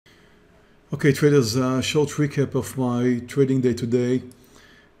Okay, traders, short recap of my trading day today.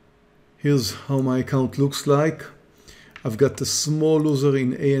 Here's how my account looks like. I've got a small loser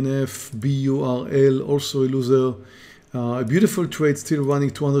in ANF, BURL, also a loser. A beautiful trade still running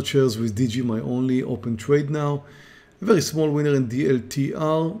 200 shares with DG, my only open trade now. A very small winner in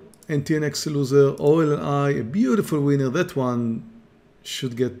DLTR, NTNX a loser, OLI, a beautiful winner. That one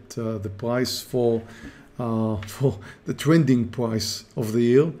should get the price for the trending price of the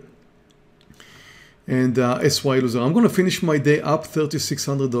year. And SY loser. I'm going to finish my day up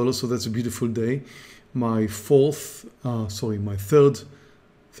 $3,600, so that's a beautiful day. My fourth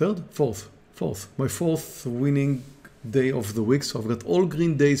winning day of the week. So I've got all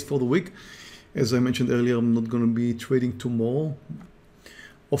green days for the week. As I mentioned earlier, I'm not going to be trading tomorrow.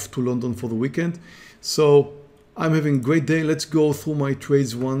 Off to London for the weekend. So I'm having a great day. Let's go through my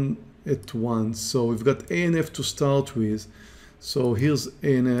trades one at once. So we've got ANF to start with. So here's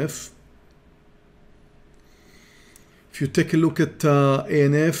ANF. If you take a look at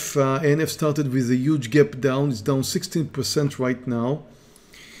ANF, ANF started with a huge gap down. It's down 16% right now.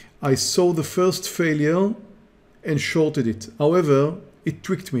 I saw the first failure and shorted it. However, it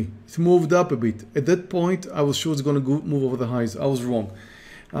tricked me. It moved up a bit. At that point, I was sure it's going to move over the highs. I was wrong.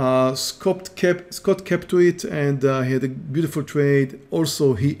 Scott kept to it, and he had a beautiful trade.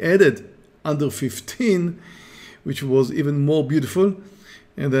 Also, he added under 15, which was even more beautiful.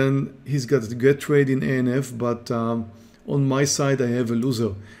 And then he's got a good trade in ANF, but on my side, I have a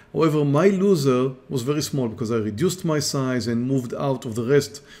loser. However, my loser was very small because I reduced my size and moved out of the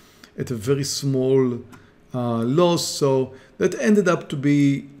rest at a very small loss. So that ended up to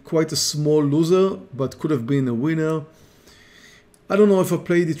be quite a small loser, but could have been a winner. I don't know if I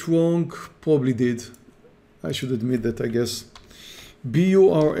played it wrong. Probably did. I should admit that, I guess.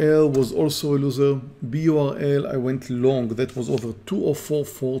 BURL was also a loser. BURL, I went long. That was over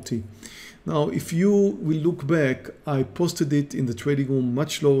 204.40. Now, if you will look back, I posted it in the trading room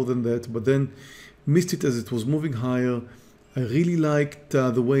much lower than that, but then missed it as it was moving higher. I really liked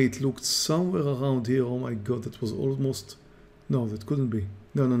the way it looked somewhere around here. Oh my God, that was almost, no, that couldn't be.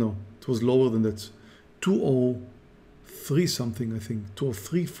 No. It was lower than that. 203 something, I think,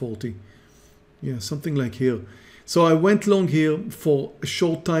 203.40. Yeah, something like here. So I went long here for a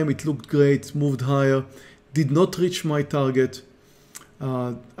short time. It looked great, moved higher, did not reach my target.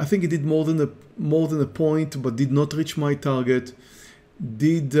 I think it did more than a point, but did not reach my target.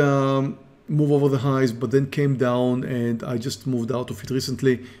 Did move over the highs, but then came down, and I just moved out of it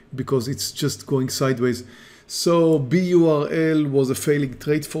recently because it's just going sideways. So BURL was a failing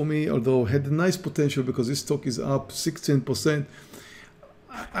trade for me, although had a nice potential because this stock is up 16%.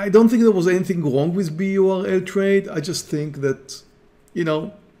 I don't think there was anything wrong with BURL trade. I just think that, you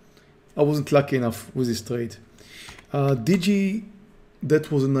know, I wasn't lucky enough with this trade. DG,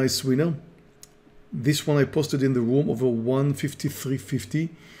 that was a nice winner. This one I posted in the room over 153.50,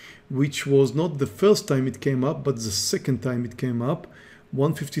 which was not the first time it came up, but the second time it came up.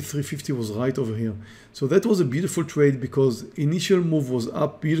 153.50 was right over here. So that was a beautiful trade because initial move was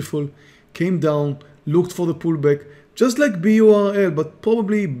up, beautiful, came down, looked for the pullback, just like BURL, but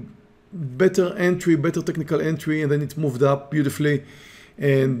probably better entry, better technical entry, and then it moved up beautifully.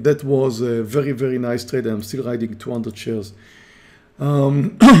 And that was a very, very nice trade. I'm still riding 200 shares.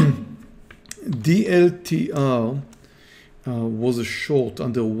 DLTR was a short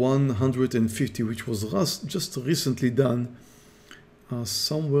under 150, which was just recently done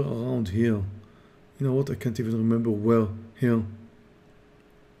somewhere around here. You know what? I can't even remember where. Here.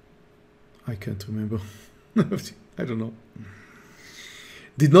 I can't remember. I don't know.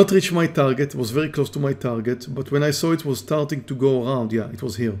 Did not reach my target. Was very close to my target, but when I saw it was starting to go around, yeah, it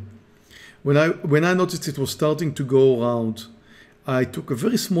was here. When I noticed it was starting to go around, I took a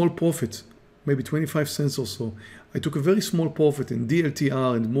very small profit, maybe 25 cents or so. I took a very small profit in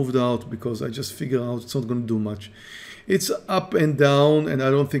DLTR and moved out because I just figured out it's not going to do much. It's up and down, and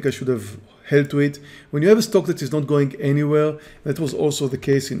I don't think I should have held to it. When you have a stock that is not going anywhere, that was also the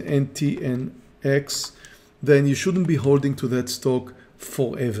case in NTNX, then you shouldn't be holding to that stock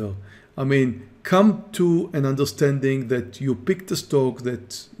forever. I mean, come to an understanding that you picked a stock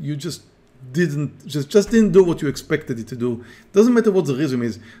that you just didn't do what you expected it to do. Doesn't matter what the reason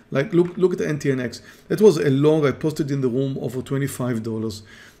is. Like look at the NTNX. That was a long, I posted in the room, over $25.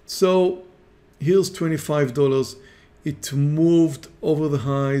 So here's $25. It moved over the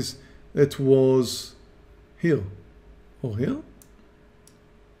highs. That was here or here.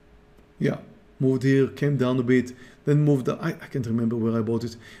 Yeah, moved here, came down a bit, then moved up. I can't remember where I bought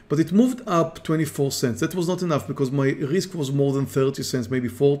it, but it moved up 24 cents. That was not enough because my risk was more than 30 cents, maybe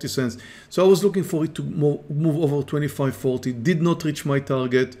 40 cents. So I was looking for it to move over 25.40, did not reach my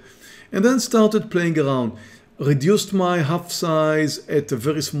target. and then started playing around. Reduced my half size at a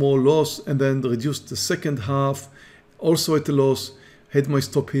very small loss, and then reduced the second half also at a loss. Had my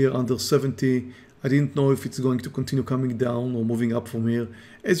stop here under 70. I didn't know if it's going to continue coming down or moving up from here.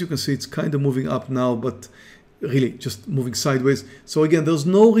 As you can see, it's kind of moving up now, but really just moving sideways. So again, there's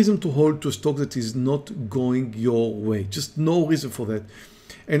no reason to hold to a stock that is not going your way. Just no reason for that.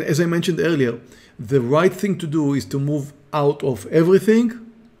 And as I mentioned earlier, the right thing to do is to move out of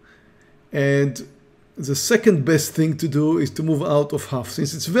everything. And the second best thing to do is to move out of half,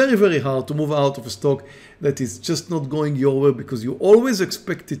 since it's very, very hard to move out of a stock that is just not going your way, because you always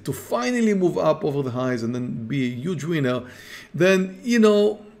expect it to finally move up over the highs and then be a huge winner. Then, you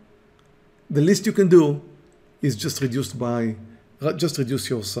know, the least you can do is just reduce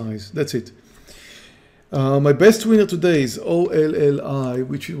your size. That's it. My best winner today is OLLI,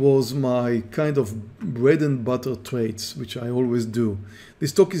 which was my kind of bread and butter trades, which I always do. The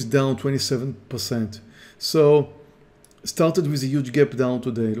stock is down 27%. So started with a huge gap down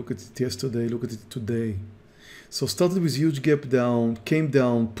today. Look at it yesterday, look at it today. So started with huge gap down, came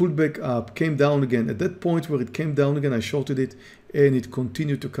down, pulled back up, came down again. At that point where it came down again, I shorted it, and it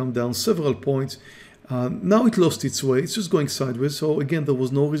continued to come down several points. Now it lost its way. It's just going sideways. So again, there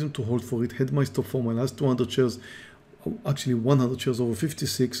was no reason to hold for it. Had my stop for my last 200 shares, actually 100 shares over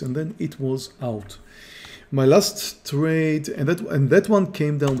 56, and then it was out. My last trade, and that one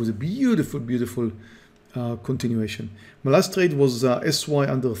came down with a beautiful, beautiful continuation. My last trade was SY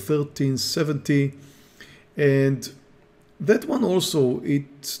under 1370, and that one also,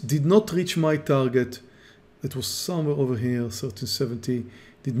 it did not reach my target. That was somewhere over here, 1370.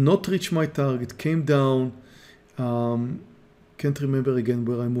 Did not reach my target, came down. Can't remember again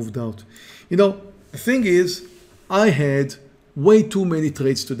where I moved out. You know, the thing is, I had way too many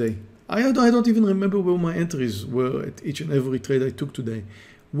trades today. I don't even remember where my entries were at each and every trade I took today.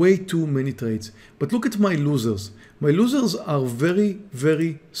 Way too many trades. But look at my losers. My losers are very,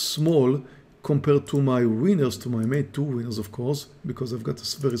 very small compared to my winners, to my main two winners, of course, because I've got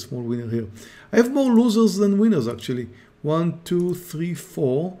a very small winner here. I have more losers than winners, actually. 1, 2, 3,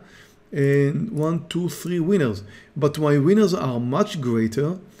 4, and 1, 2, 3 winners. But my winners are much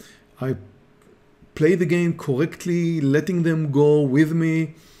greater. I play the game correctly, letting them go with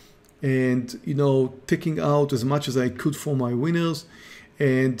me, and, you know, taking out as much as I could for my winners,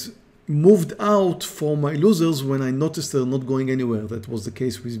 and moved out for my losers when I noticed they're not going anywhere. That was the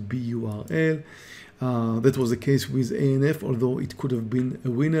case with BURL. That was the case with ANF, although it could have been a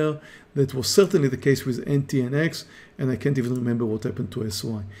winner. That was certainly the case with NTNX, and I can't even remember what happened to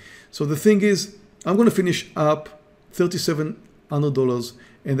SY. So the thing is, I'm going to finish up $3,700,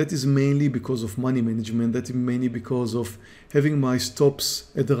 and that is mainly because of money management. That is mainly because of having my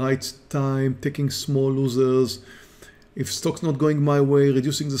stops at the right time, taking small losers. If stock's not going my way,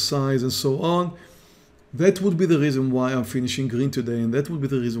 reducing the size and so on. That would be the reason why I'm finishing green today, and that would be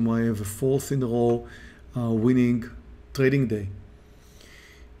the reason why I have a fourth in a row winning trading day.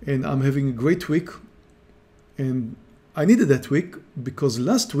 And I'm having a great week, and I needed that week because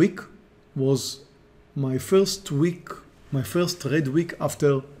last week was my first red week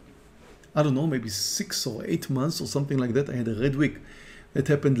after, I don't know, maybe 6 or 8 months or something like that. I had a red week. That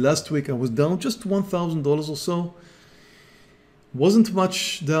happened last week. I was down just $1,000 or so. Wasn't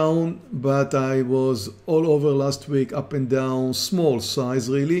much down, but I was all over last week, up and down, small size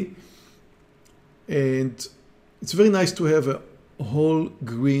really. And it's very nice to have a whole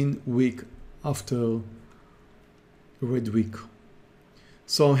green week after a red week.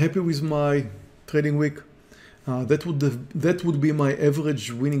 So I'm happy with my trading week. That would be my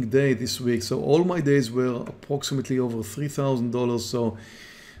average winning day this week. So all my days were approximately over $3,000. So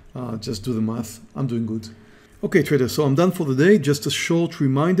just do the math. I'm doing good. Okay, traders, so I'm done for the day. Just a short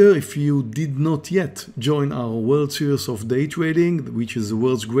reminder, if you did not yet join our World Series of Day Trading, which is the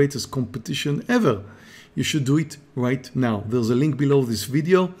world's greatest competition ever, you should do it right now. There's a link below this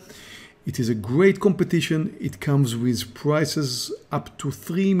video. It is a great competition. It comes with prices up to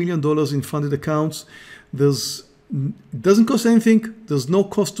 $3 million in funded accounts. It doesn't cost anything. There's no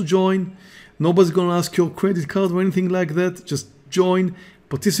cost to join. Nobody's going to ask your credit card or anything like that. Just join,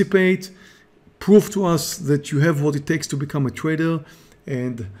 participate, prove to us that you have what it takes to become a trader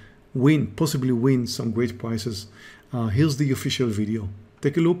and possibly win some great prizes. Here's the official video.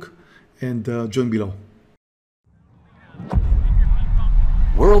 Take a look and join below.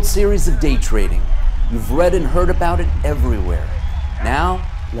 World Series of Day Trading. You've read and heard about it everywhere. Now,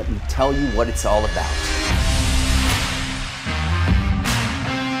 let me tell you what it's all about.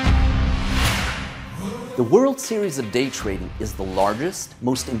 The World Series of Day Trading is the largest,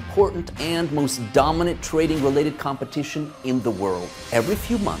 most important, and most dominant trading-related competition in the world. Every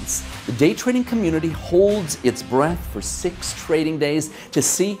few months, the day trading community holds its breath for 6 trading days to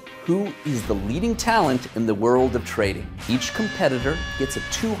see who is the leading talent in the world of trading. Each competitor gets a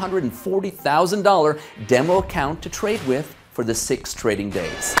 $240,000 demo account to trade with for the 6 trading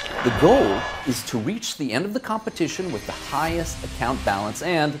days. The goal is to reach the end of the competition with the highest account balance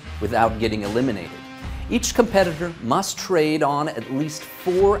and without getting eliminated. Each competitor must trade on at least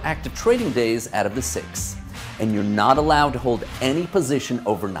 4 active trading days out of the 6, and you're not allowed to hold any position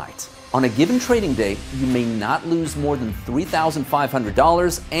overnight. On a given trading day, you may not lose more than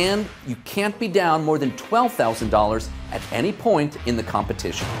 $3,500, and you can't be down more than $12,000 at any point in the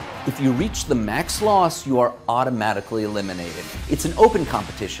competition. If you reach the max loss, you are automatically eliminated. It's an open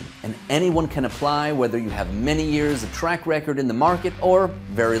competition, and anyone can apply, whether you have many years of track record in the market or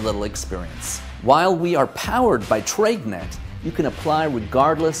very little experience. While we are powered by Tradenet, you can apply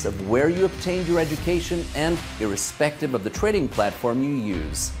regardless of where you obtained your education and irrespective of the trading platform you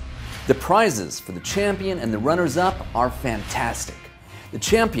use. The prizes for the champion and the runners-up are fantastic. The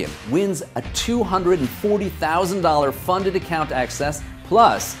champion wins a $240,000 funded account access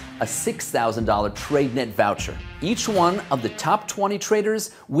plus a $6,000 Tradenet voucher. Each one of the top 20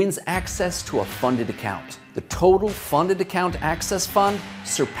 traders wins access to a funded account. The total funded account access fund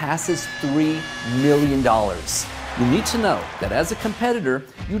surpasses $3 million. You need to know that as a competitor,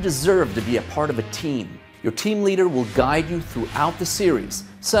 you deserve to be a part of a team. Your team leader will guide you throughout the series,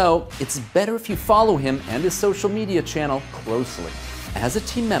 so it's better if you follow him and his social media channel closely. As a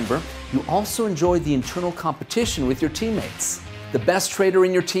team member, you also enjoy the internal competition with your teammates. The best trader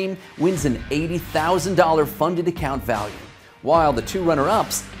in your team wins an $80,000 funded account value, while the 2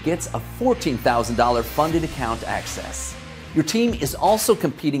 runner-ups gets a $14,000 funded account access. Your team is also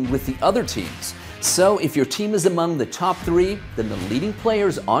competing with the other teams, so if your team is among the top 3, then the leading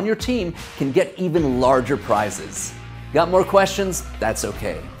players on your team can get even larger prizes. Got more questions? That's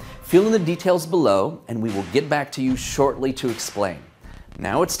okay. Fill in the details below and we will get back to you shortly to explain.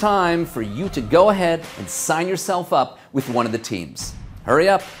 Now it's time for you to go ahead and sign yourself up with one of the teams. Hurry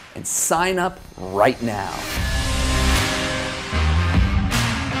up and sign up right now.